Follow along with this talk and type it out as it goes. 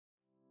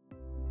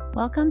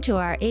Welcome to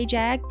our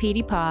AJAG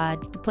PD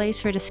Pod, the place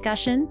for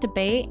discussion,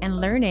 debate, and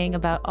learning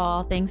about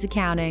all things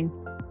accounting.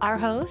 Our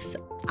hosts,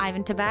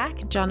 Ivan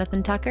Tabak,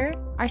 Jonathan Tucker,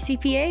 are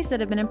CPAs that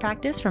have been in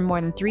practice for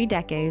more than 3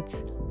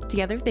 decades.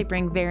 Together, they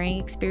bring varying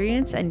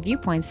experience and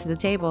viewpoints to the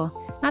table,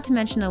 not to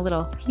mention a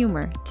little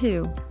humor,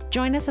 too.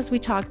 Join us as we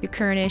talk through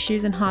current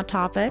issues and hot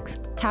topics,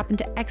 tap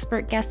into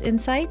expert guest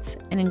insights,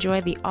 and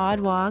enjoy the odd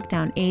walk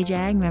down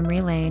AJAG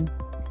memory lane.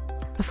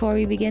 Before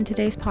we begin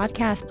today's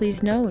podcast,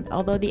 please note,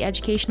 although the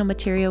educational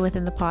material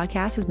within the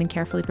podcast has been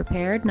carefully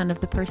prepared, none of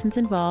the persons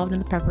involved in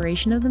the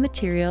preparation of the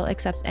material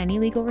accepts any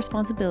legal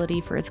responsibility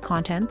for its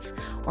contents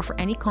or for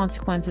any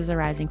consequences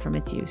arising from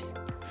its use.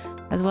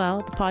 As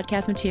well, the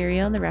podcast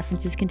material and the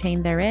references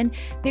contained therein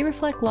may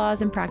reflect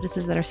laws and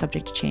practices that are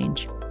subject to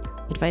change.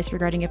 Advice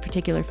regarding a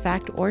particular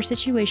fact or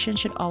situation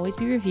should always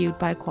be reviewed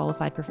by a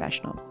qualified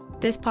professional.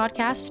 This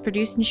podcast is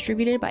produced and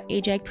distributed by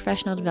AJAG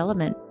Professional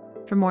Development.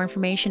 For more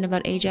information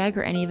about AJAG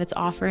or any of its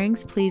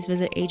offerings, please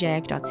visit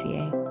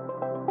ajag.ca.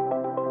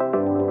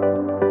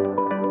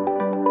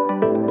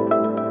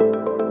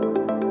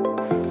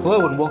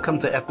 Hello and welcome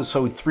to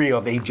episode 3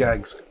 of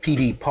AJAG's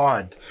PD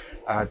Pod.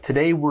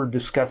 Today we're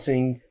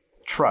discussing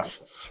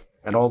trusts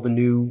and all the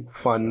new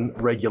fun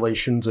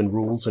regulations and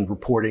rules and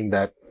reporting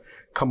that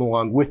come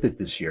along with it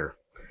this year.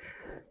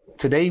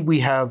 Today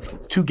we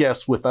have 2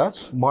 guests with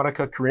us,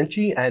 Monica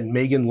Carinci and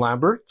Megan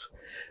Lambert,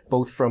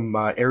 both from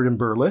Aird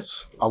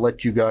Berlis. I'll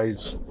let you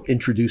guys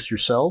introduce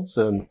yourselves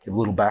and give a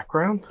little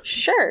background.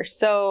 Sure.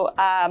 So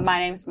my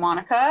name's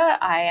Monica.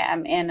 I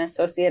am an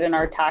associate in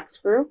our tax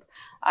group.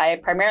 My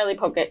primary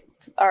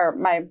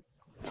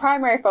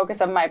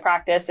focus of my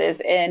practice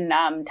is in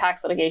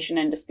tax litigation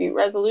and dispute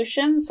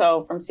resolution.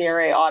 So from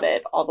CRA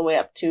audit all the way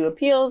up to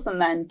appeals and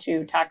then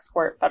to tax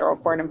court, federal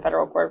court, and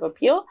federal court of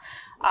appeal.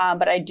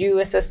 But I do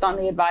assist on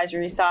the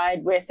advisory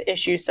side with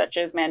issues such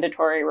as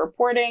mandatory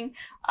reporting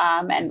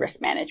and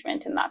risk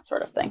management and that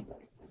sort of thing.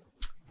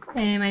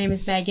 And my name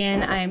is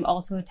Megan. I'm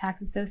also a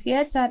tax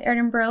associate at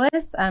Aird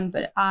Berlis,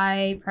 but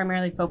I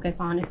primarily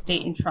focus on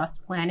estate and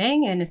trust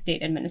planning and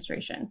estate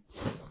administration.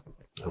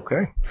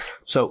 Okay.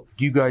 So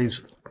do you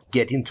guys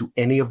get into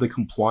any of the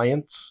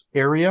compliance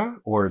area,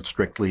 or it's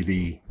strictly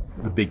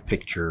the big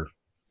picture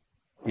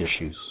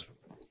issues?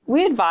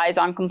 We advise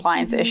on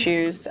compliance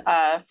issues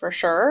for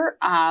sure.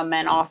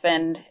 And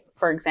often,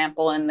 for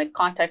example, in the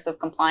context of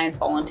compliance,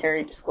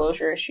 voluntary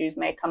disclosure issues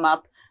may come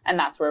up. And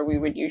that's where we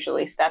would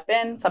usually step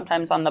in,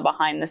 sometimes on the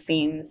behind the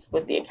scenes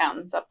with the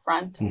accountants up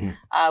front.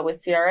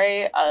 With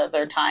CRA,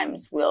 other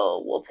times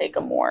we'll take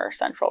a more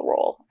central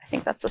role. I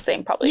think that's the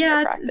same probably.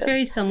 Yeah, it's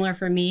very similar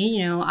for me.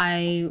 You know,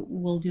 I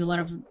will do a lot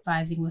of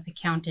advising with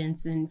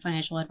accountants and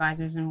financial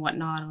advisors and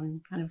whatnot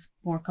on kind of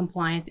more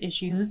compliance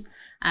issues.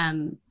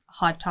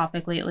 Hot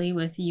topic lately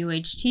with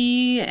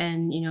UHT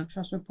and,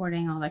 trust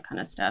reporting, all that kind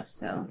of stuff.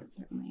 So it's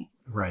certainly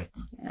a part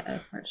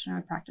of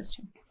our practice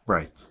too.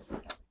 Right.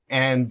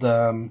 And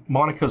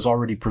Monica's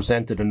already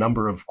presented a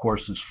number of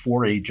courses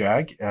for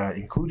AJAG,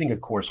 including a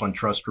course on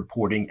trust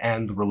reporting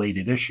and the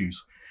related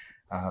issues.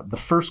 The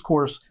first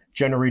course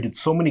generated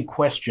so many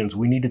questions,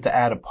 we needed to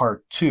add a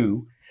part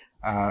 2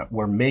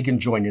 where Megan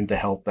joined in to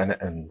help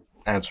and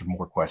answer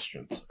more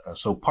questions.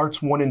 So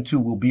parts 1 and 2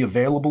 will be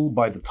available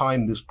by the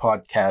time this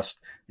podcast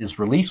is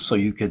released, so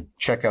you could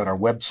check out our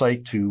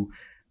website to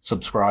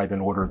subscribe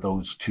and order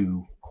those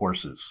 2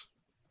 courses.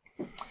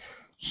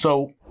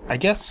 So I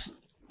guess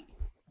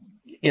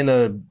in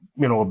a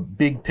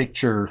big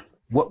picture,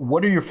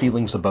 what are your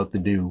feelings about the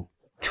new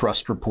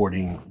trust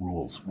reporting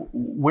rules?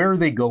 Where are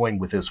they going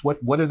with this?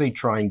 What are they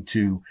trying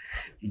to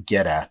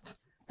get at?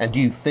 And do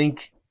you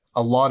think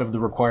a lot of the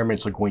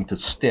requirements are going to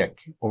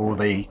stick, or will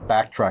they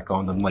backtrack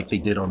on them like they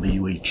did on the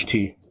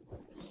UHT?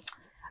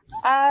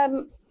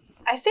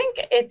 I think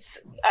it's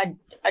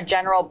a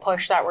general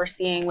push that we're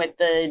seeing with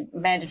the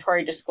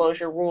mandatory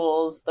disclosure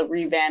rules, the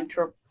revamped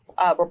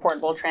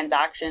reportable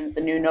transactions,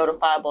 the new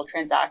notifiable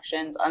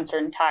transactions,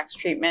 uncertain tax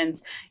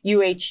treatments,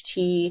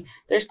 UHT.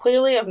 There's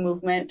clearly a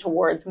movement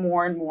towards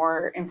more and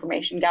more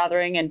information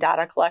gathering and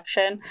data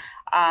collection.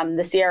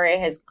 The CRA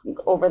has,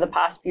 over the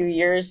past few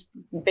years,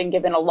 been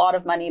given a lot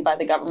of money by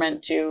the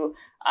government to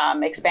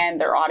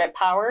expand their audit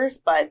powers,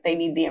 but they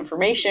need the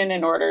information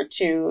in order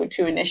to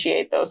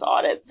initiate those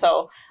audits.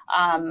 So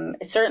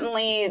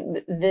certainly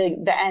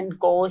the end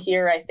goal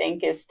here, I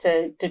think, is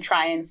to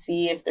try and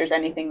see if there's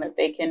anything that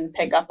they can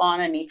pick up on,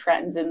 any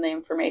trends in the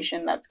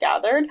information that's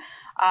gathered.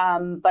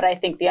 But I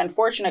think the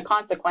unfortunate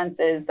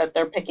consequence is that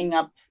they're picking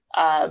up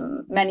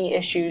many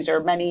issues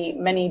or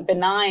many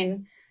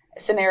benign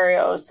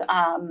scenarios,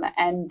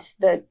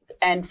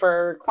 and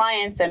for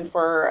clients and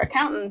for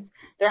accountants,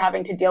 they're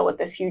having to deal with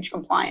this huge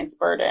compliance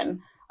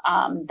burden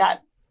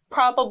that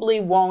probably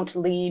won't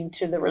lead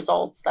to the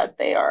results that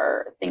they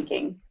are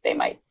thinking they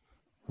might.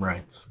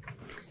 Right.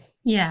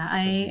 Yeah,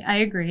 I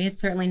agree. It's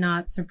certainly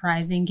not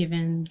surprising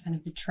given kind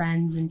of the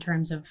trends in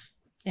terms of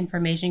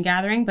information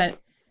gathering, but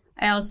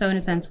I also, in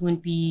a sense,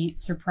 wouldn't be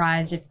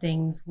surprised if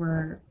things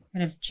were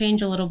kind of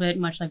change a little bit,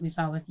 much like we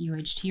saw with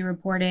UHT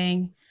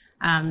reporting.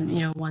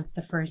 once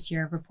the first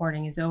year of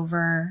reporting is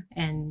over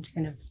and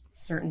kind of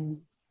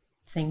certain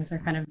things are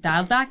kind of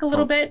dialed back a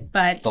little bit,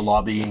 but the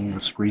lobbying, the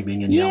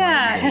screaming and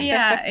yelling.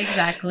 Yeah,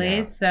 exactly.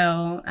 Yeah.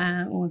 So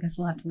I guess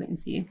we'll have to wait and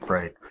see.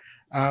 Right.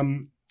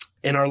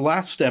 In our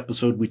last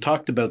episode, we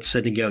talked about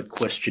sending out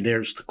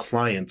questionnaires to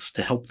clients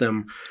to help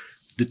them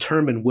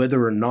determine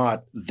whether or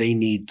not they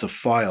need to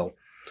file.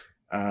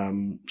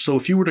 So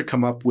if you were to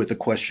come up with a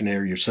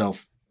questionnaire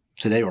yourself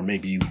today, or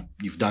maybe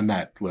you've done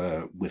that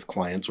with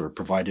clients or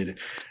provided it,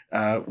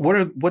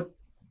 what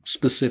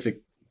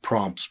specific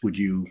prompts would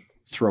you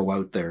throw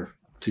out there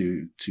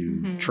to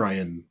try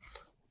and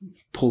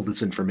pull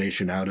this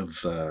information out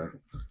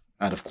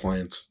of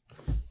clients?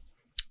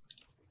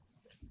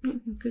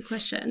 Good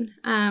question.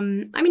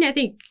 I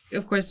think,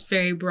 of course,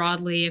 very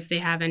broadly, if they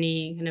have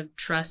any kind of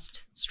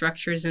trust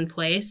structures in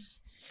place,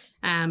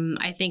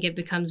 I think it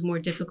becomes more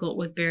difficult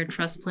with Baird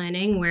trust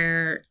planning,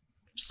 where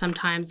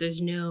sometimes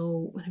there's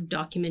no kind of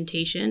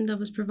documentation that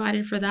was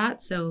provided for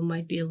that. So it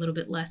might be a little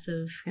bit less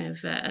of kind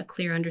of a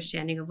clear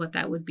understanding of what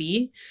that would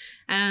be.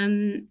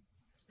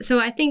 So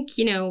I think,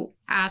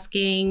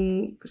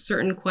 asking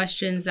certain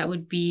questions that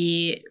would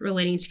be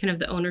relating to kind of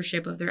the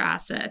ownership of their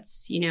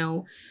assets,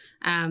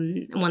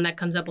 one that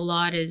comes up a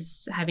lot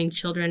is having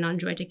children on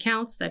joint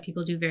accounts that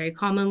people do very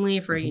commonly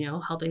for,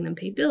 helping them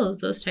pay bills,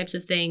 those types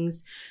of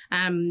things.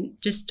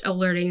 Just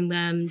alerting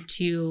them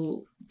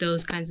to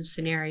those kinds of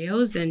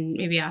scenarios and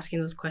maybe asking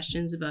those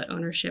questions about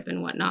ownership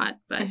and whatnot.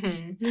 But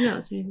who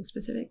knows, anything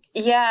specific?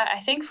 Yeah, I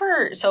think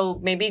so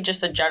maybe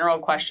just a general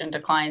question to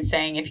clients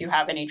saying, if you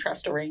have any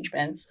trust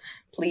arrangements,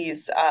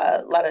 please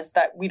let us,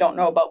 that we don't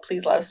know about,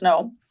 please let us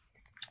know.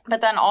 But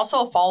then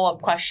also a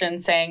follow-up question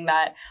saying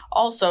that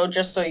also,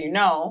 just so you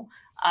know,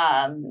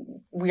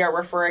 we are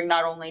referring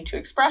not only to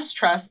express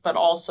trust, but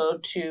also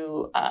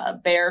to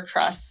bare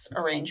trust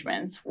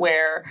arrangements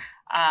where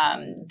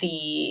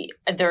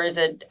there is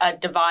a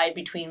divide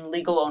between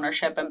legal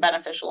ownership and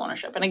beneficial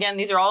ownership. And again,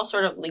 these are all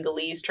sort of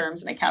legalese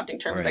terms and accounting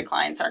terms that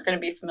clients aren't going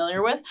to be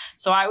familiar with.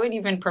 So I would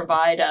even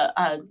provide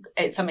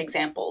some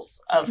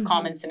examples of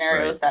common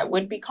scenarios that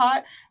would be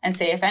caught and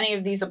say, if any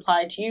of these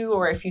apply to you,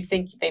 or if you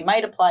think they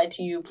might apply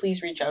to you,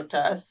 please reach out to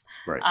us.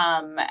 Right.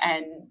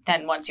 And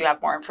then once you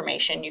have more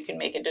information, you can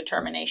make a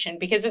determination,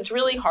 because it's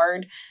really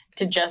hard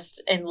to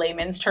just, in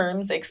layman's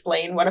terms,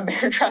 explain what a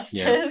bare trust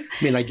is.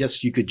 I mean, I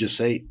guess you could just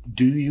say,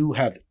 do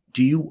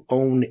you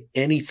own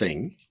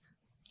anything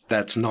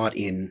that's not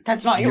in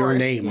your yours.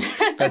 Name,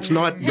 that's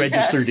not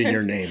registered in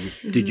your name?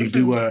 Did you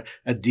do a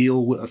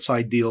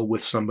side deal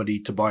with somebody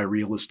to buy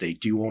real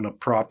estate? Do you own a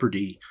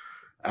property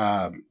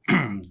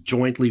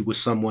jointly with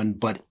someone,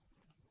 but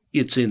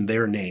it's in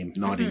their name,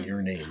 not in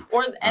your name?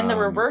 And the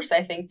reverse,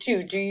 I think,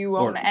 too. Do you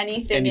own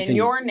anything in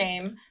your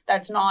name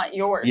that's not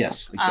yours?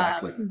 Yes,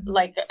 exactly.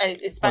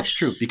 Especially, that's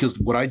true, because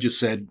what I just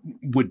said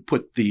would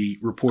put the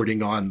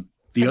reporting on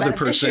the other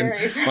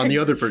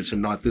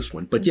person, not this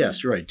one. But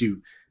yes, you're right.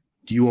 Do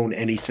you own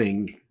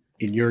anything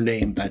in your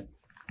name that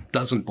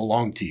doesn't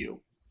belong to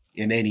you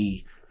in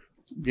any,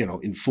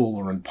 in full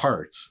or in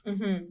parts?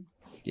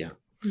 Yeah.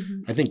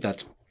 I think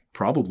that's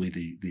probably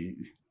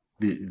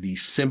the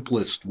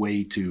simplest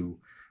way to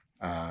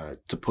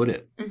put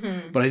it.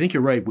 But I think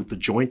you're right with the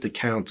joint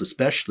accounts,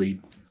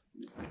 especially.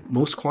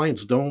 Most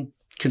clients don't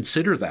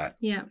consider that.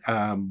 Yeah.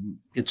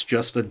 It's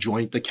just a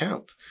joint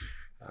account.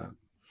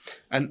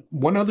 And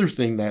one other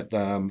thing that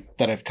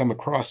I've come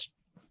across,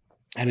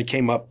 and it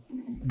came up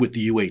with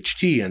the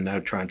UHT and now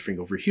transferring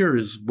over here,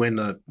 is when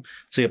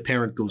say a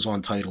parent goes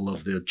on title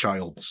of the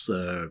child's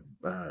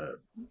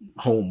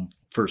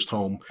first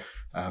home,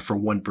 for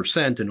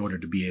 1% in order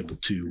to be able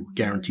to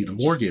guarantee the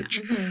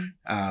mortgage.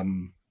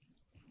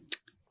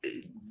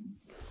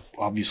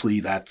 Obviously,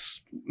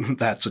 that's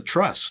a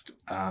trust.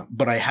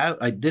 But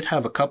I did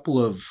have a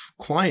couple of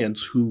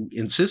clients who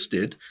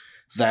insisted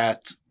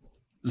that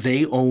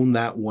they own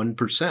that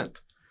 1%.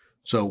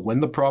 So when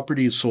the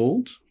property is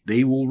sold,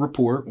 they will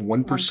report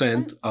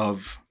 1%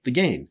 of the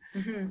gain.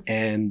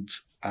 And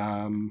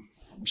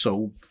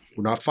so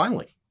we're not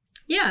filing.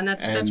 Yeah, and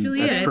that's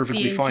really it. It's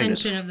the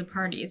intention of the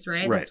parties,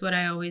 right? That's what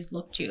I always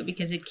look to,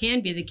 because it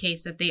can be the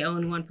case that they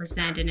own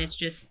 1% and it's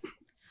just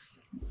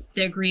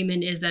the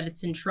agreement is that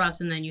it's in trust,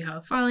 and then you have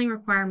a filing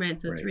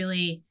requirement. So it's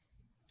really,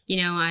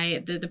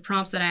 the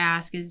prompts that I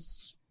ask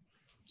is,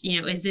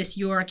 is this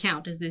your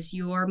account? Is this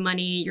your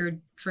money?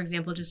 For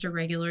example, just a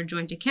regular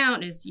joint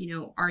account is,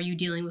 are you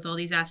dealing with all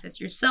these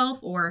assets yourself,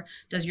 or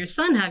does your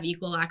son have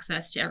equal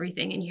access to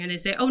everything? And they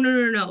say, oh,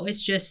 no,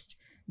 it's just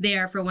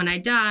there for when I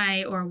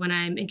die or when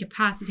I'm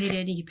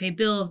incapacitated and you pay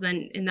bills.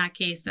 Then in that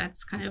case,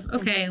 that's kind of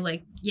okay.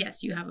 Like,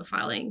 yes, you have a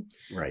filing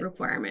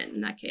requirement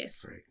in that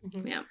case.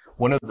 Yeah.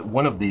 One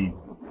of the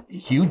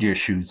huge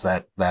issues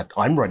that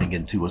I'm running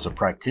into as a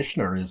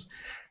practitioner is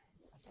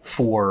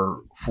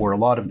for a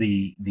lot of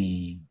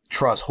the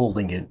trust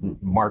holding in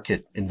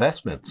market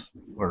investments,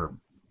 or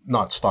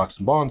not stocks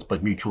and bonds,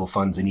 but mutual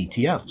funds and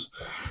ETFs.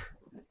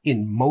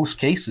 In most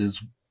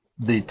cases,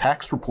 the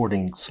tax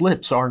reporting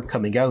slips aren't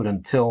coming out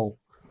until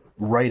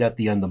right at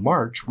the end of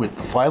March, with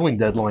the filing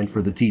deadline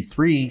for the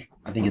T3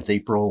 I think it's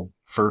April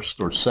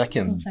 1st or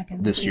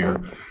 2nd this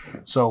year.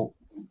 So,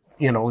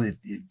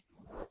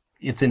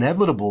 it's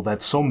inevitable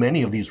that so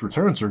many of these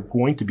returns are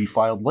going to be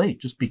filed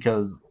late, just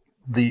because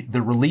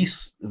the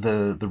release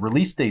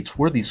dates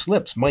for these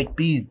slips might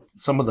be,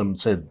 some of them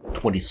said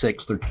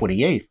 26th or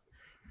 28th,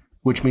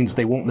 which means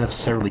they won't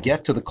necessarily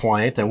get to the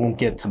client and won't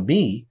get to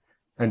me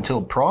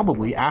until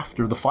probably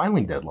after the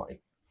filing deadline.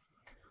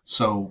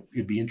 So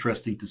it'd be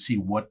interesting to see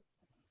what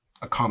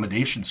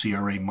accommodation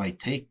CRA might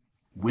take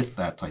with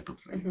that type of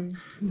thing.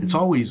 It's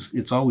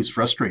always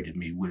frustrated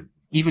me with,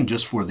 even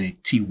just for the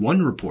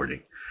T1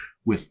 reporting,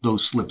 with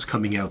those slips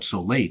coming out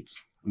so late.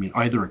 I mean,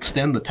 either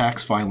extend the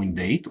tax filing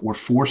date or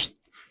force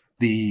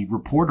the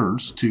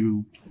reporters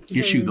to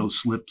issue those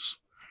slips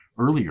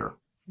earlier.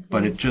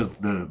 But it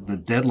just,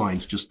 the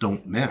deadlines just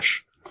don't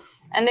mesh.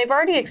 And they've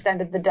already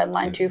extended the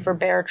deadline too for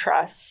Bear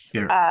Trusts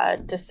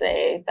to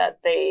say that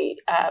they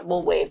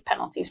will waive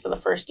penalties for the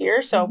first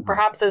year. So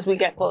perhaps as we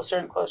get closer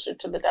and closer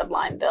to the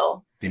deadline,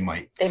 they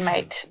might.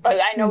 But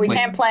I know we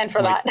can't plan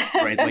for that.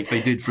 Right, like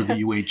they did for the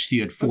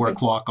UHT at 4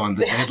 o'clock on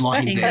the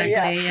deadline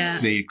day.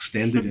 They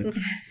extended it.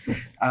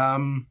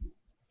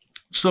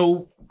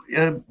 So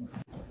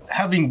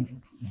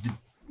having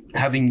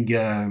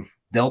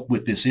dealt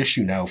with this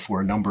issue now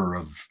for a number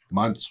of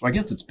months, I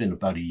guess it's been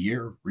about a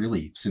year,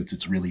 really, since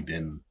it's really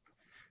been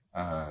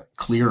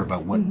clear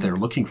about what they're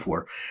looking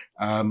for.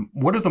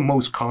 What are the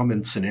most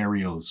common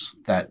scenarios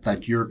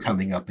that you're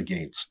coming up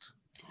against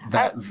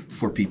that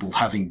for people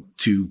having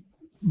to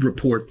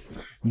report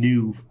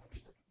new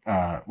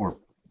or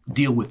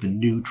deal with the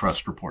new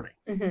trust reporting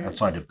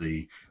outside of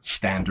the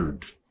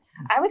standard?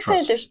 I would say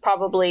there's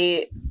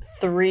probably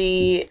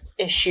 3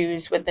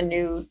 issues with the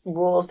new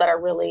rules that are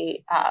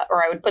really,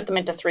 or I would put them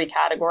into 3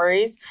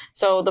 categories.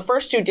 So the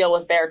first 2 deal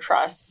with Bear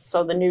Trusts.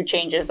 So the new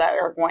changes that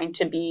are going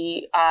to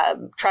be,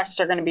 trusts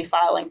are going to be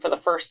filing for the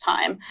first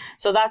time.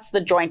 So that's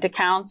the joint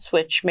accounts,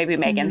 which maybe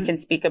Megan can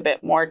speak a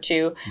bit more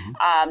to.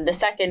 The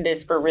second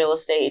is for real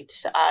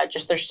estate.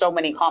 Just there's so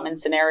many common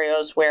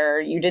scenarios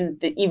where you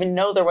didn't even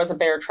know there was a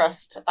Bear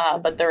Trust,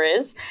 but there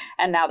is,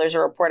 and now there's a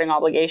reporting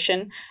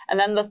obligation. And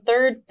then the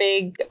third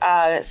big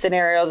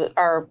scenario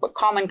or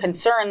common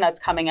concern that's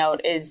coming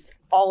out is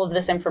all of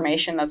this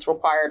information that's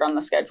required on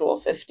the Schedule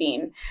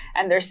 15.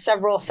 And there's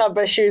several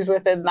sub-issues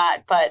within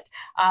that, but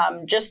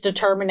just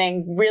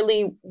determining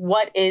really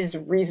what is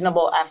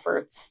reasonable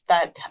efforts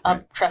that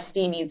a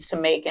trustee needs to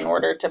make in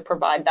order to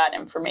provide that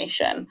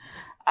information.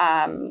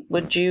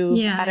 Would you?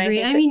 Yeah, I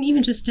agree. I mean,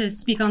 even just to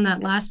speak on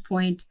that last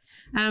point,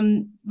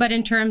 but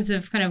in terms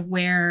of kind of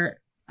where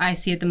I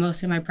see it the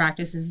most in my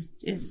practice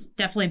is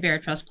definitely Bear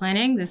Trust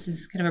planning. This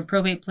is kind of a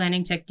probate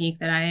planning technique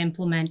that I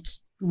implement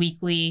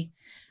weekly.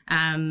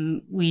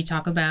 We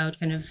talk about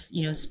kind of,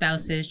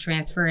 spouses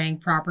transferring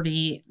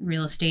property,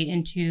 real estate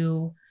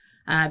into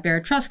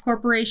Bear Trust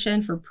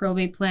Corporation for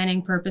probate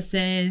planning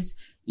purposes,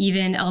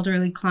 even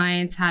elderly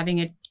clients having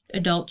an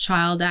adult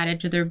child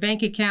added to their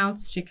bank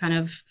accounts to kind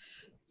of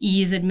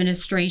ease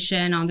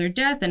administration on their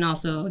death, and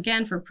also,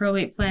 again, for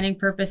probate planning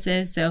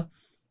purposes. So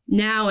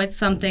now it's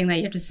something that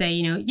you have to say,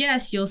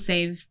 yes, you'll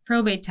save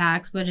probate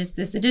tax, but it's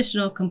this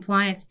additional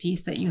compliance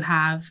piece that you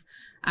have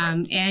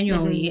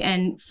annually.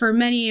 And for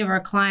many of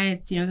our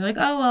clients, they're like,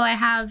 oh, well, I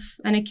have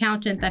an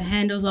accountant that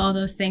handles all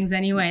those things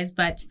anyways.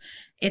 But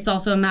it's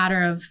also a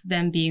matter of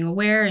them being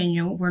aware,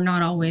 and, we're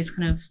not always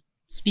kind of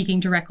speaking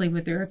directly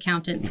with their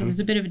accountant. So there's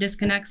a bit of a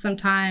disconnect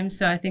sometimes.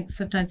 So I think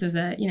sometimes there's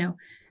a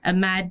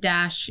mad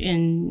dash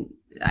in,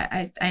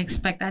 I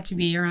expect that to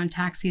be around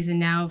tax season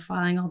now,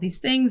 filing all these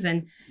things,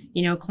 and,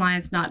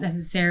 clients not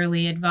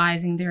necessarily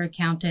advising their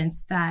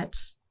accountants that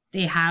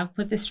they have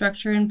put the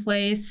structure in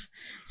place.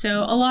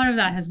 So a lot of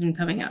that has been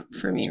coming up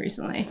for me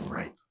recently.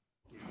 Right.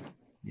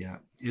 Yeah,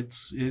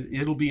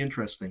 it'll be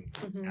interesting.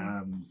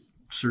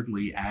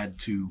 Certainly add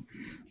to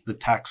the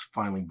tax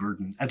filing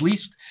burden. At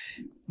least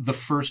the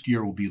first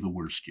year will be the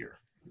worst year,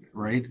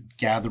 right?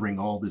 Gathering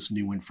all this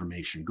new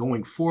information.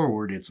 Going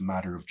forward, it's a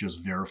matter of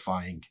just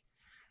verifying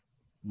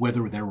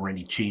whether there were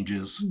any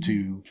changes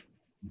to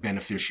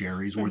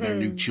beneficiaries, were there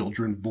new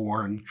children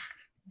born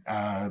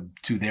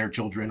to their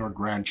children or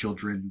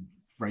grandchildren,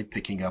 right?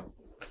 Picking up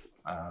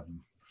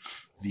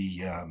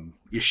the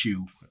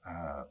issue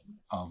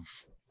of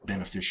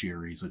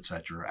beneficiaries,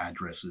 etc.,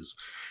 addresses.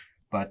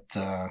 But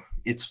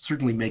it's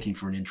certainly making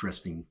for an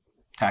interesting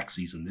tax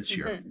season this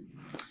year.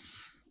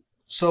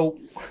 So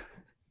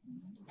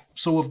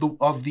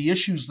of the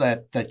issues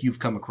that you've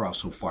come across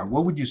so far,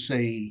 what would you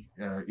say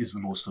is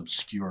the most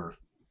obscure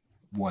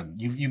one?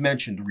 You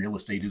mentioned real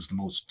estate is the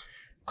most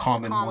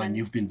common one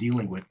you've been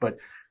dealing with, but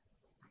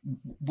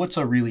what's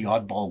a really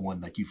oddball one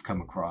that you've come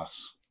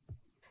across?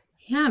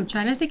 Yeah, I'm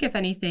trying to think if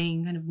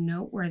anything kind of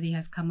noteworthy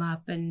has come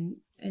up, and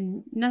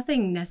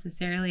nothing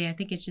necessarily. I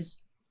think it's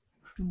just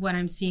what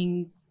I'm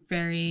seeing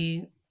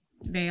very,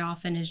 very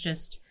often is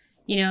just,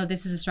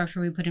 this is a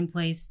structure we put in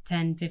place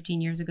 10,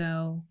 15 years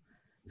ago.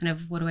 Kind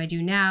of, what do I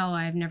do now?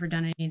 I've never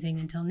done anything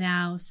until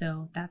now.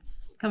 So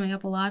that's coming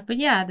up a lot. But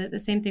yeah, the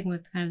same thing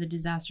with kind of the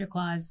disaster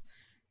clause,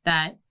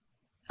 that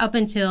up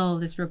until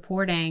this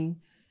reporting,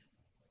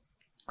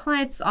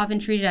 clients often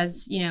treat it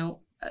as,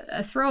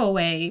 a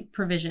throwaway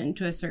provision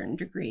to a certain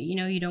degree.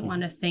 You don't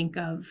want to think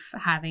of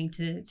having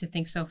to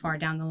think so far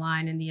down the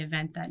line in the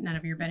event that none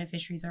of your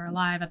beneficiaries are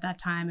alive at that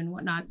time and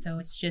whatnot. So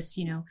it's just,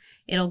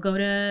 it'll go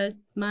to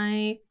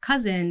my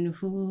cousin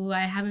who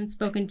I haven't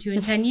spoken to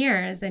in 10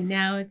 years. And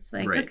now it's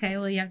like, Right. okay,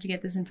 well, you have to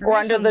get this information. Or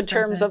under the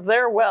terms of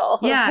their will.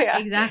 Yeah,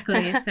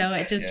 exactly. So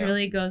it just Yeah.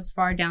 really goes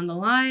far down the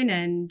line.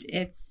 And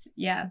it's,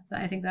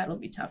 I think that'll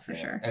be tough for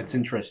sure. It's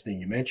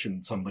interesting you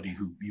mentioned somebody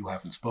who you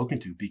haven't spoken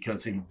to,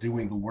 because in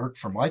doing the work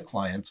for my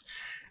clients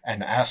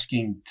and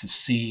asking to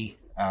see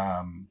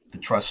the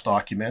trust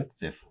document,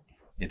 if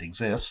it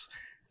exists,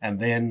 and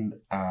then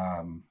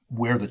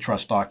where the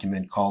trust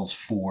document calls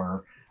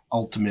for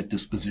ultimate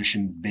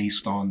disposition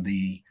based on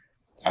the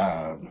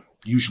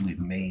usually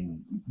the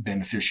main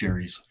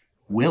beneficiary's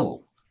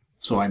will.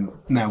 So I'm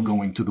now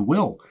going to the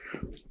will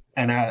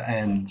and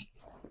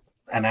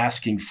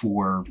asking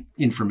for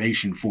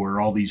information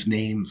for all these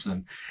names,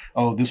 and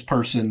this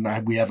person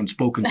we haven't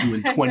spoken to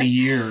in 20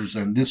 years,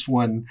 and this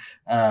one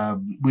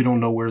we don't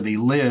know where they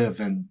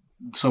live, and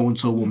so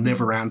will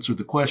never answer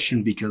the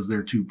question because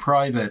they're too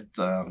private.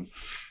 And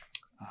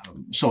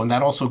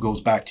that also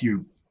goes back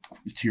to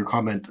your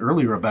comment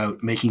earlier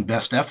about making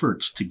best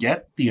efforts to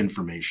get the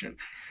information.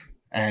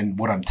 And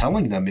what I'm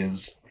telling them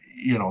is,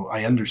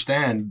 I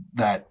understand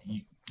that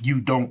you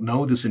don't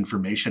know this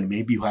information.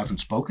 Maybe you haven't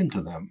spoken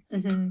to them,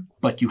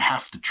 but you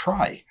have to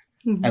try.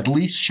 Mm-hmm. At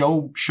least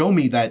show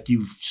me that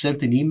you've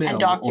sent an email and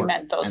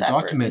document those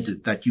efforts.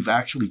 Documented that you've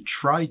actually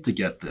tried to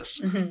get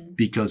this,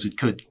 because it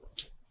could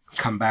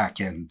come back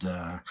and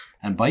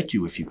bite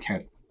you if you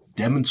can't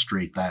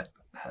demonstrate that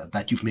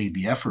you've made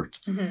the effort.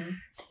 Mm-hmm.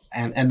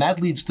 And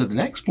that leads to the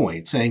next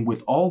point, saying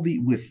with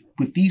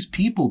these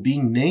people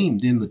being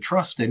named in the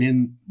trust and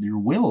in your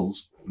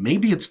wills,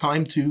 maybe it's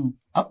time to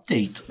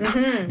update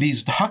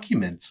these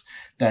documents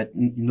that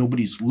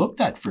nobody's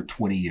looked at for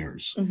 20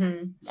 years.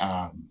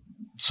 Mm-hmm.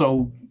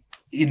 So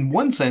in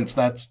one sense,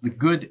 that's the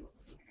good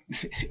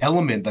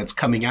element that's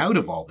coming out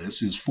of all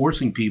this, is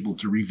forcing people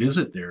to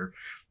revisit their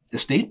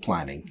estate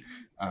planning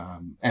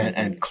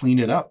and clean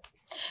it up.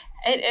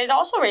 It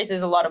also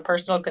raises a lot of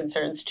personal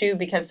concerns, too,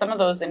 because some of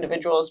those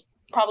individuals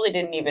probably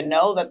didn't even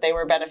know that they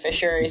were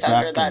beneficiaries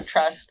under that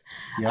trust.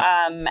 Yep.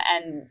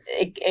 And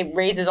it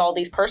raises all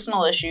these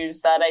personal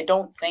issues that I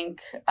don't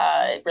think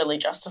is really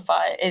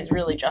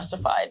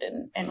justified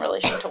in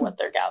relation to what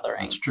they're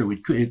gathering. That's true.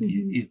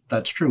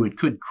 That's true. It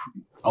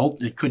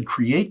could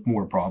create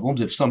more problems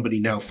if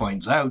somebody now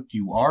finds out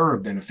you are a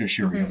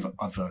beneficiary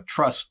of a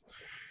trust.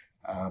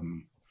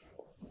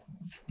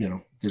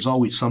 There's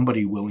always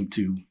somebody willing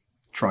to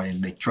try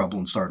and make trouble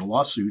and start a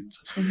lawsuit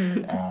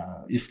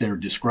if they're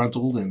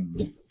disgruntled.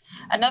 And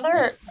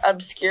another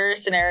obscure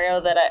scenario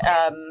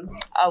that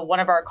one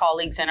of our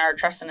colleagues in our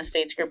trust and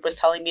estates group was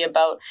telling me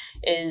about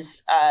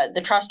is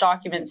the trust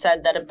document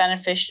said that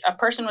a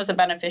person was a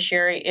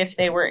beneficiary if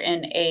they were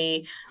in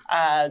a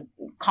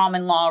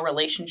common law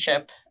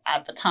relationship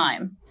at the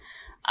time,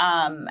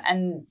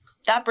 and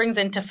that brings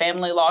into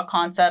family law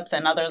concepts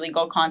and other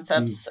legal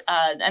concepts,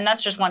 and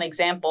that's just one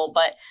example,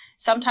 but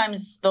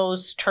sometimes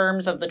those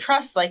terms of the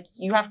trust, like,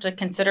 you have to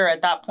consider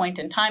at that point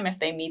in time if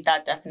they meet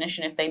that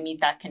definition, if they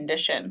meet that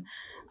condition.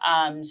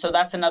 So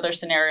that's another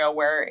scenario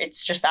where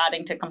it's just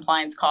adding to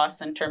compliance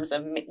costs in terms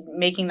of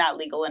making that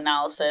legal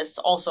analysis.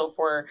 Also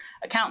for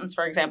accountants,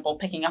 for example,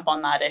 picking up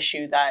on that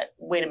issue that,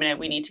 wait a minute,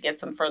 we need to get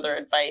some further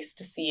advice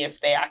to see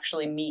if they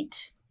actually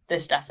meet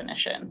this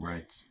definition.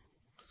 Right.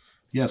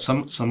 Yeah,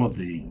 some of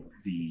the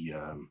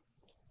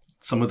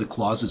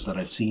clauses that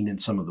I've seen in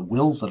some of the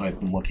wills that I've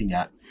been looking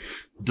at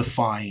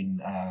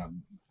define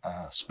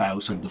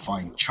spouse and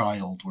define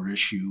child or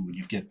issue.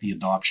 You get the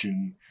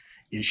adoption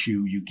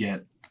issue. You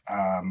get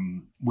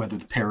whether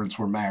the parents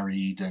were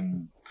married,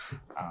 and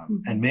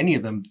many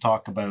of them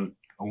talk about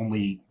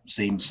only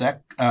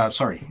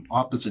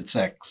opposite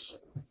sex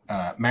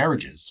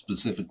marriages,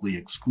 specifically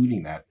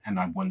excluding that. And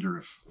I wonder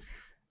if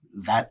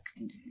that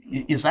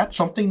is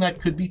something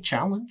that could be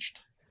challenged,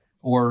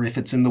 or if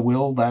it's in the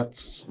will,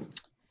 that's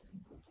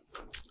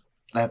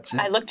it.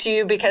 I look to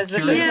you because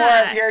this is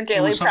more of your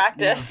daily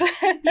practice.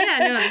 No,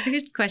 that's a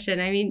good question.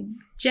 I mean,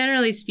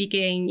 generally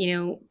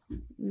speaking,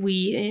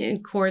 we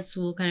in courts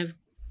will kind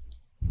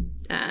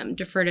of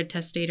defer to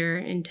testator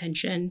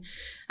intention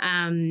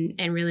and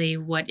really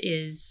what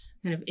is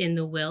kind of in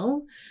the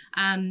will,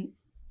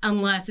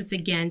 unless it's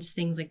against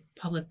things like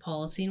public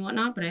policy and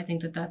whatnot. But I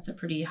think that that's a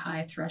pretty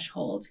high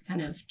threshold to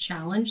kind of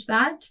challenge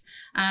that.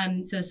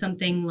 So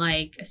something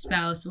like a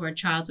spouse or a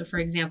child. So for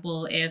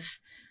example, if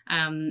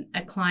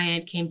a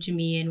client came to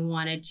me and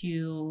wanted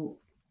to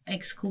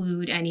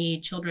exclude any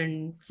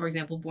children, for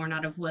example, born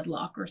out of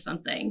wedlock or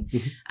something,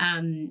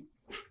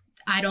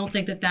 I don't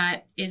think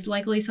that is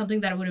likely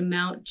something that would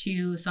amount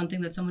to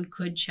something that someone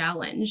could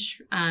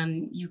challenge.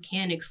 You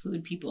can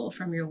exclude people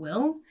from your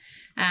will.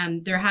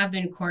 There have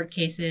been court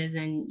cases,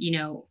 and,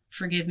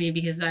 forgive me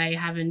because I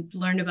haven't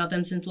learned about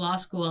them since law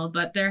school,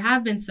 but there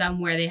have been some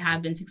where they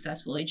have been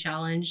successfully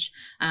challenged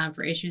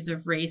for issues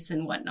of race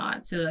and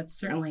whatnot. So that's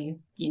certainly,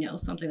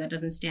 something that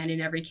doesn't stand in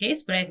every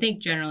case. But I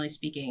think generally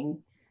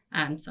speaking,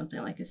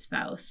 something like a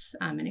spouse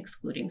and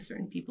excluding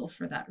certain people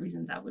for that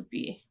reason, that would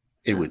be.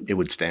 It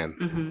would stand.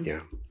 Mm-hmm.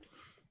 Yeah.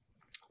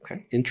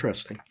 Okay.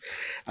 Interesting.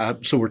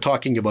 So we're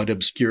talking about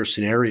obscure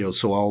scenarios.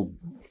 So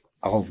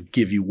I'll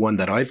give you one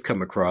that I've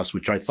come across,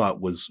 which I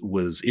thought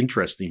was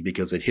interesting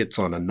because it hits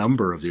on a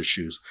number of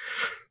issues.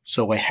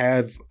 So I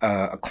have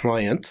a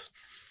client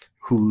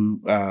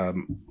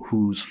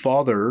whose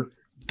father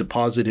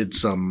deposited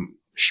some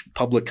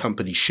public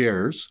company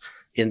shares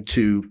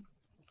into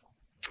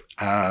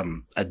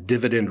a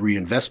dividend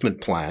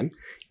reinvestment plan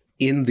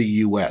in the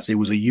U.S. It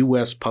was a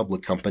U.S.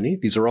 public company.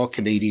 These are all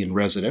Canadian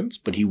residents,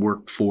 but he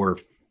worked for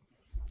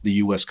the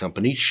U.S.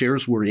 company.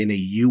 Shares were in a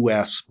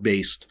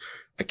U.S.-based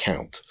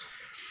account.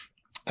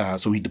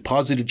 So he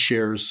deposited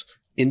shares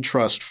in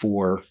trust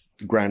for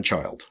the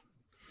grandchild.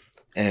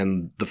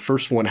 And the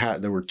first one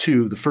there were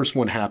two. The first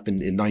one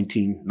happened in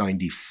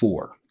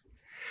 1994.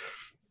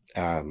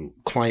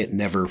 Client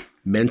never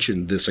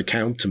mentioned this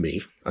account to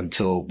me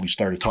until we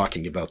started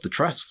talking about the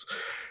trusts.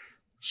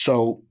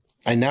 So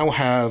I now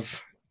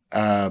have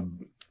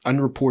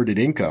unreported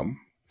income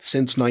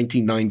since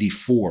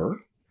 1994,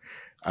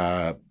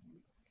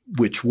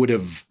 which would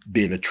have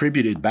been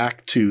attributed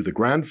back to the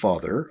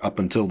grandfather up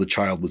until the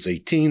child was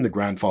 18. The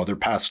grandfather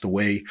passed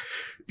away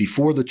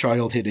before the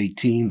child hit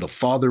 18. The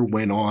father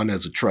went on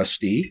as a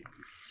trustee.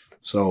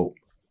 So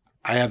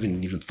I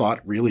haven't even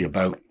thought really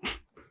about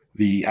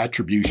the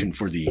attribution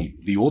for the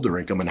older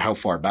income and how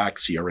far back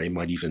CRA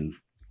might even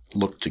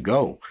look to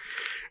go.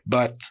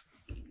 But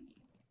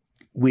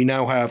we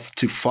now have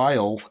to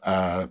file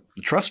the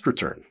trust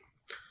return.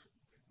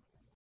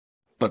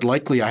 But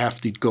likely I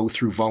have to go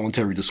through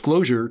voluntary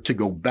disclosure to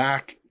go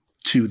back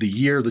to the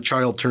year the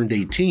child turned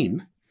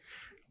 18,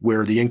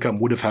 where the income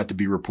would have had to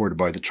be reported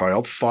by the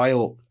child,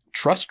 file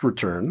trust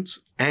returns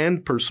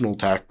and personal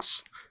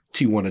tax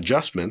T1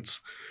 adjustments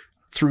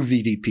through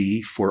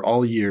VDP for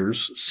all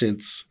years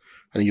since,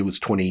 I think it was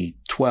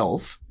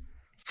 2012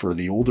 for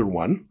the older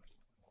one.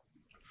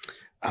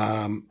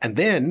 And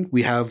then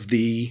we have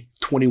the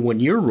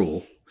 21-year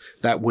rule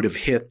that would have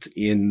hit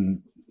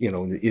in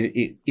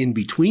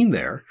between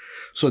there.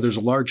 So there's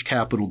a large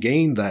capital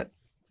gain that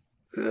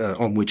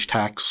on which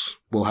tax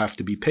will have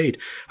to be paid.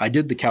 I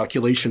did the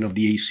calculation of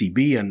the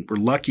ACB, and we're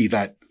lucky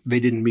that they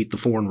didn't meet the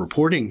foreign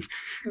reporting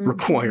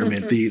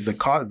requirement.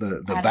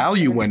 The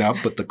value went up,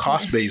 but the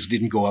cost base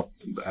didn't go up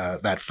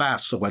that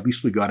fast. So at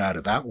least we got out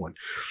of that one.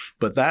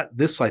 But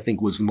this I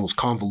think was the most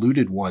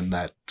convoluted one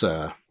that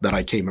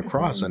I came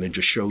across, and it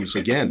just shows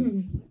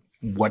again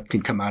what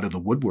can come out of the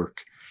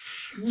woodwork.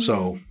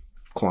 So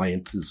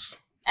client is.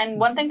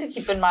 And one thing to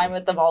keep in mind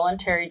with the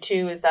voluntary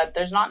too is that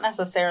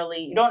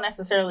you don't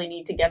necessarily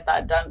need to get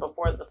that done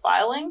before the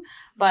filing,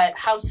 but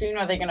how soon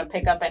are they going to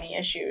pick up any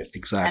issues?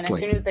 Exactly. And as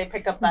soon as they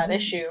pick up that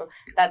issue,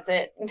 that's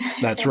it.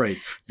 That's right.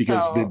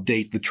 Because the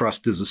date the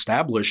trust is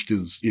established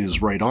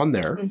is right on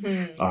there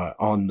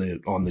on the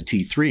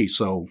T3.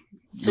 So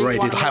right,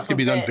 it'll have to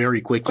be done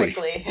very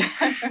quickly.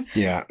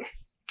 Yeah.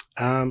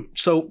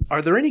 So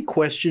are there any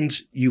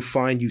questions you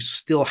find you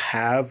still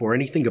have or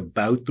anything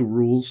about the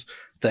rules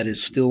that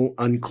is still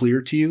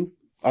unclear to you,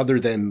 other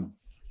than,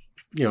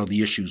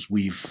 the issues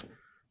we've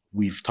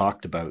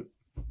talked about?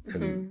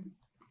 And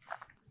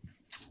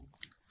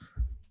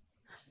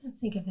I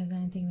think if there's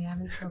anything we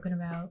haven't spoken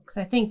about, because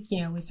I think,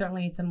 we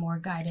certainly need some more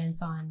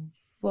guidance on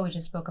what we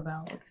just spoke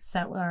about, like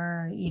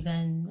settler,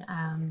 even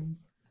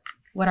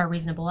what are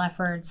reasonable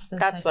efforts.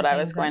 That's what I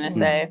was going to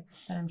say.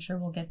 That I'm sure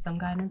we'll get some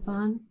guidance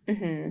on.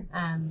 Mm-hmm.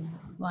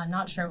 Well, I'm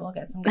not sure we'll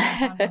get some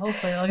guidance on, but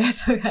hopefully we'll get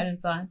some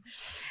guidance on.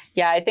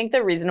 Yeah, I think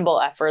the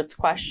reasonable efforts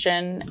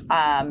question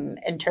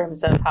in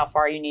terms of how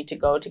far you need to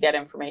go to get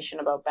information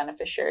about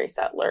beneficiary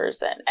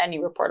settlers and any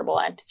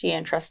reportable entity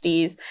and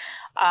trustees,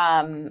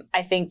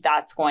 I think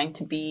that's going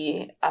to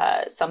be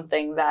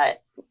something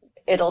that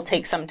it'll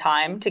take some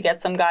time to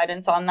get some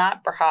guidance on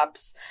that.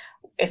 Perhaps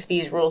if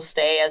these rules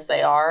stay as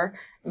they are,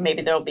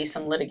 maybe there'll be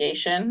some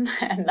litigation,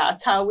 and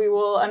that's how we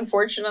will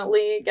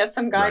unfortunately get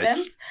some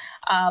guidance.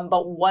 Right.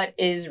 But what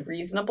is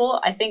reasonable?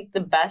 I think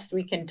the best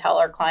we can tell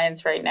our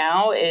clients right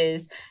now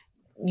is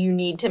you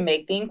need to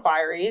make the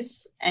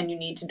inquiries and you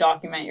need to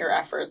document your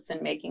efforts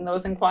in making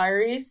those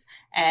inquiries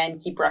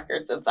and keep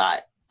records of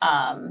that.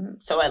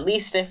 So at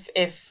least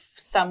if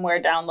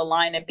somewhere down the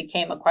line it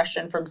became a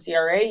question from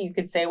CRA, you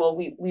could say, well,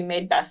 we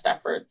made best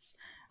efforts.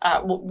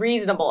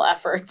 Reasonable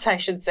efforts, I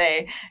should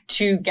say,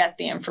 to get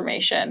the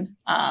information,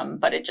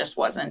 but it just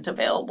wasn't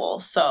available.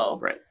 So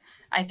right.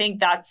 I think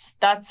that's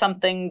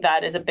something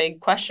that is a big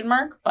question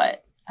mark,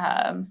 but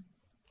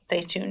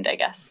stay tuned, I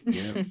guess.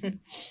 Yeah.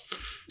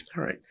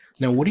 All right.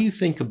 Now, what do you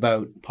think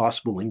about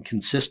possible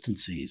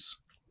inconsistencies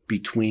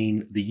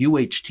between the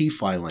UHT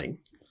filing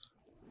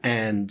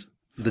and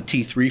the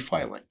T3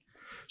 filing?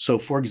 So,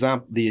 for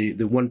example, the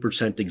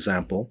 1%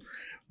 example,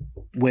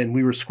 when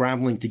we were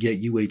scrambling to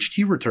get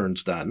UHT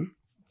returns done,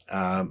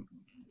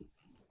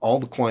 all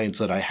the clients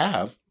that I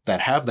have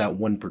that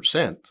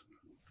 1%,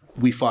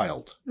 we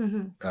filed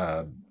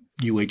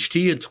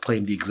UHT and to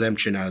claim the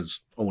exemption as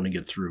owning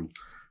it through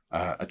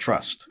a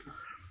trust.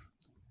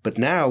 But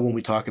now when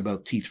we talk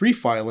about T3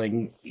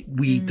 filing,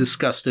 we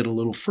discussed it a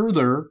little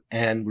further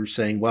and we're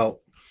saying,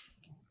 well,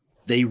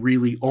 they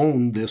really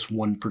own this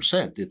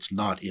 1%. It's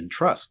not in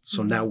trust.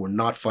 So now we're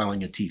not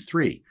filing a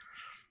T3.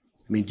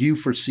 I mean, do you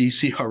foresee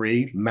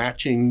CRA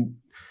matching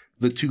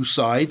the two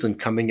sides and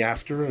coming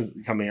after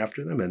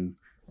them? And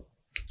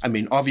I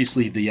mean,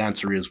 obviously the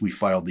answer is we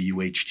filed the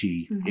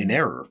UHT in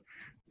error.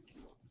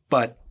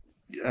 But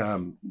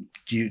what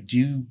do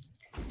you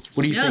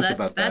think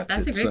about that?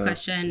 That's a great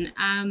question.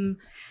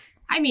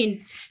 I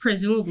mean,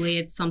 presumably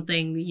it's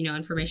something,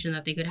 information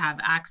that they could have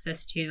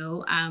access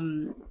to.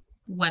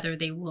 Whether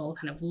they will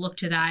kind of look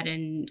to that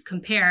and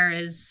compare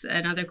is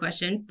another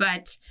question.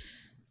 But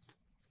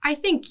I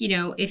think,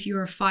 if you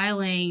were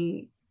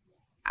filing,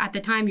 at the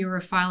time you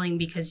were filing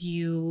because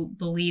you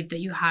believed that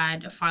you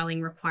had a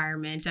filing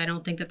requirement, I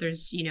don't think that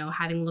there's,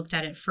 having looked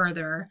at it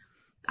further.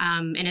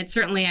 And it's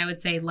certainly, I would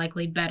say,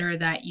 likely better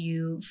that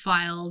you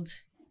filed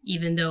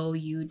even though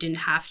you didn't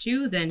have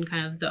to than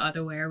kind of the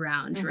other way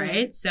around,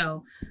 right?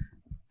 So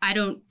I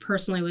wouldn't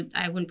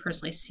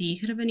personally see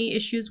kind of any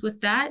issues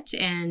with that.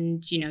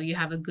 And, you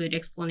have a good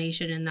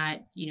explanation in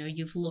that,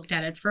 you've looked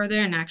at it further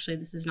and actually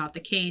this is not the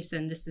case.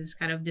 And this is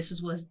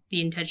what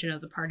the intention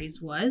of the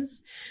parties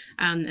was,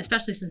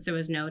 especially since there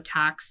was no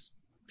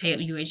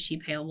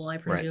UHT payable, I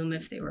presume,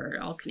 if they were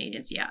all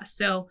Canadians. Yeah.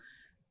 So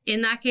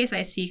in that case,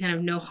 I see kind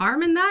of no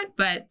harm in that,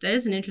 but that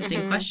is an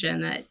interesting question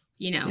that,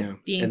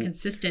 being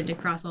consistent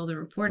across all the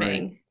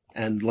reporting. Right.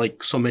 And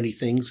like so many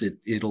things,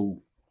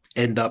 it'll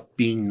end up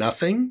being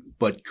nothing,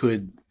 but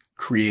could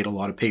create a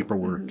lot of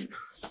paperwork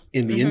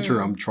in the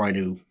interim, trying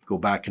to go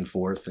back and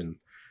forth and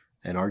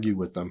argue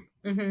with them.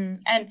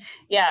 And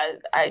yeah,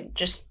 I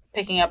just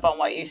picking up on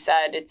what you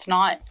said, it's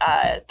not,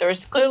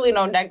 there's clearly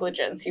no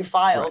negligence. You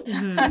filed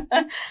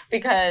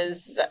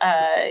because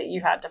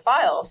you had to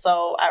file.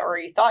 So, or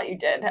you thought you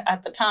did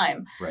at the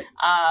time. Right.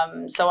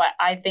 So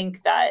I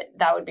think that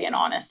would be an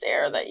honest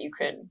error that you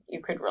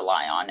could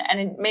rely on. And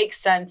it makes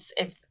sense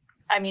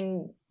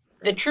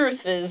the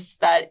truth is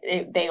that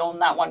they own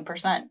that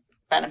 1%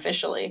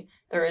 beneficially.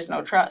 There is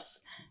no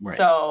trust. Right.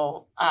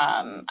 So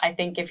I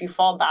think if you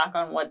fall back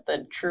on what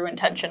the true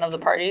intention of the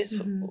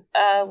parties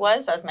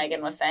was, as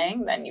Megan was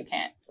saying, then you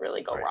can't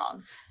really go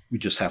wrong. We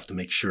just have to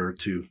make sure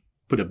to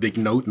put a big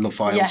note in the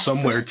file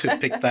somewhere to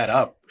pick that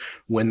up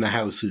when the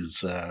house is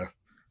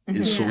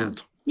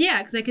sold.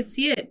 Yeah, because I could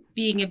see it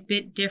being a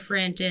bit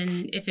different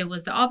if it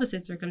was the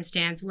opposite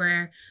circumstance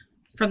where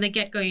from the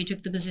get-go, you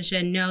took the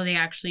position, no, they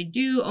actually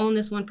do own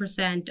this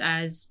 1%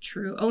 as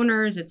true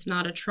owners. It's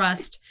not a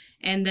trust.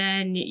 And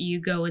then you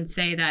go and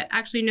say that,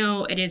 actually,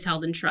 no, it is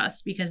held in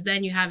trust, because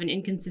then you have an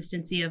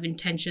inconsistency of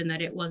intention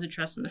that it was a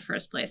trust in the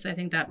first place. I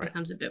think that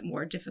becomes a bit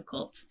more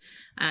difficult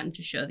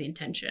to show the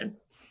intention.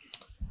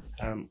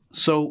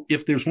 So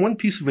if there's one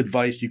piece of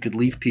advice you could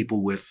leave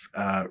people with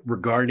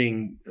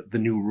regarding the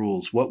new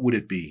rules, what would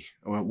it be?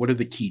 Or what are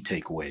the key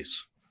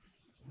takeaways?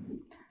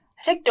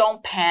 I think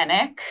don't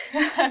panic,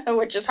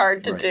 which is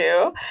hard to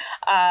do,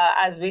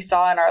 as we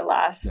saw in our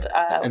last.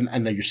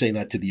 And then you're saying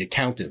that to the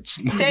accountants.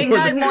 Saying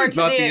that more to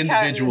the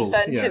accountants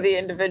than to the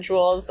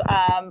individuals.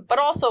 But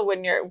also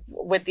when you're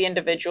with the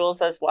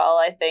individuals as well,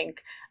 I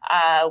think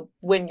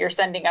when you're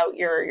sending out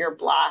your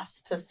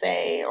blast to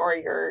say, or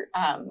your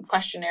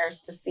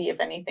questionnaires to see if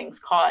anything's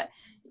caught,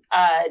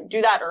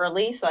 do that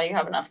early so that you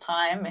have enough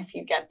time. If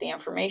you get the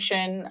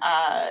information,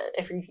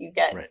 if you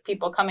get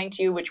people coming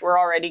to you, which we're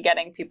already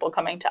getting people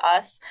coming to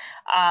us,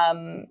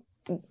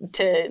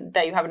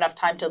 that you have enough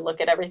time to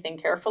look at everything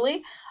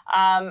carefully.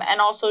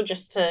 And also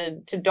just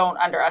to don't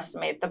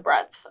underestimate the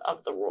breadth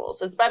of the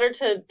rules. It's better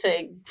to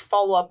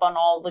follow up on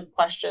all the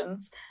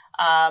questions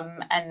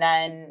and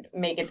then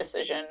make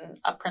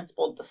a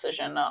principled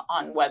decision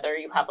on whether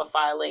you have a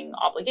filing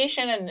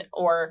obligation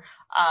or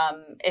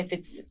if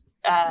it's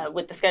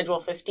with the Schedule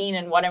 15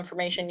 and what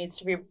information needs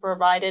to be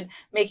provided,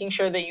 making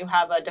sure that you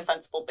have a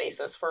defensible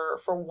basis for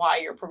why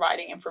you're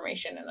providing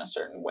information in a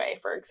certain way,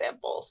 for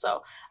example.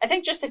 So I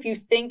think just if you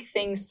think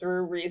things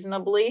through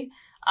reasonably,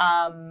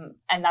 and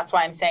that's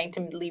why I'm saying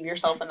to leave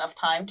yourself enough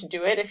time to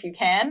do it if you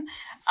can,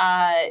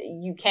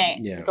 you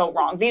can't go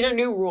wrong. These are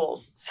new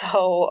rules.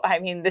 So,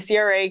 the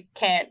CRA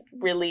can't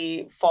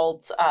really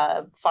fault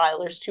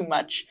filers too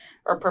much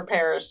or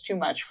preparers too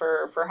much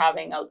for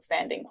having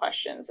outstanding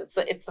questions.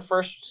 It's the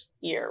first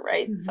year,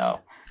 right? So,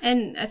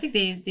 and I think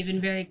they've been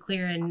very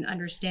clear in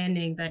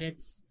understanding that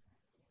it's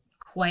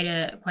quite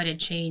a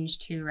change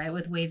too, right?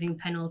 With waiving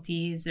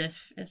penalties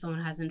if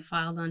someone hasn't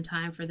filed on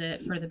time for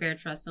the Bear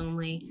Trust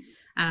only.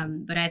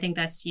 But I think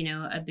that's,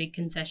 a big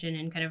concession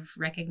in kind of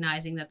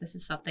recognizing that this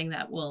is something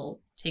that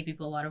will take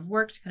people a lot of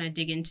work to kind of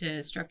dig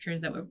into structures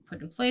that were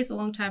put in place a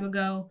long time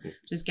ago,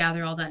 just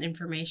gather all that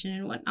information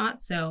and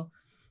whatnot. So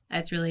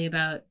it's really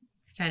about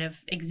kind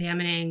of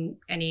examining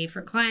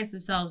for clients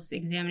themselves,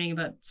 examining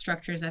about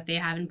structures that they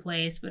have in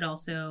place, but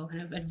also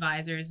kind of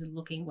advisors and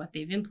looking what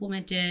they've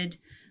implemented.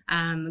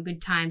 A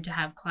good time to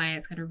have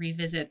clients kind of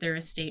revisit their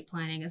estate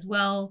planning as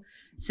well,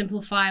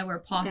 simplify where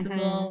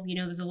possible.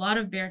 There's a lot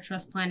of bare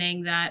trust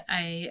planning that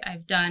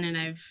I've done, and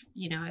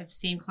I've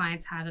seen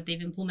clients have that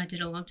they've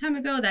implemented a long time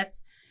ago.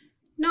 That's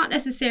not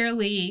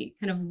necessarily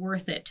kind of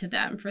worth it to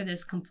them for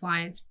this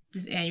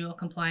annual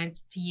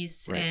compliance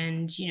piece. Right.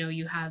 And,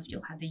 you'll have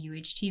the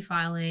UHT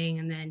filing,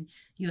 and then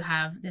you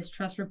have this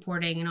trust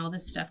reporting and all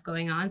this stuff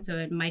going on. So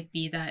it might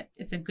be that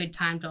it's a good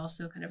time to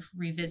also kind of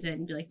revisit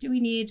and be like, do we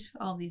need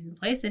all these in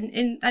place? And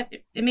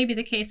it may be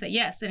the case that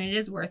yes, and it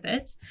is worth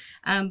it.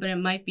 But it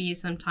might be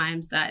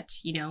sometimes that,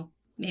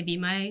 maybe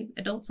my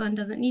adult son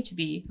doesn't need to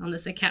be on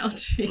this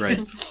account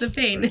because it's a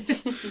pain.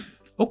 Right.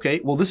 Okay,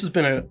 well, this has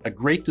been a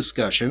great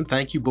discussion.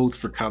 Thank you both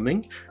for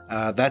coming.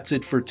 That's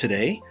it for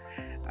today.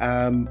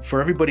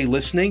 For everybody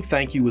listening,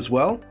 thank you as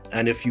well.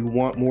 And if you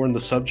want more on the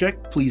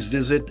subject, please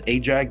visit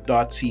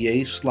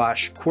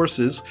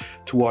ajag.ca/courses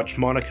to watch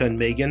Monica and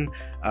Megan,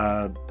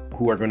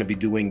 who are going to be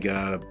doing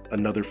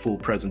another full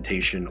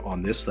presentation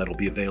on this that'll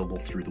be available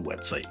through the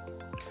website.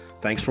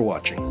 Thanks for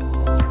watching.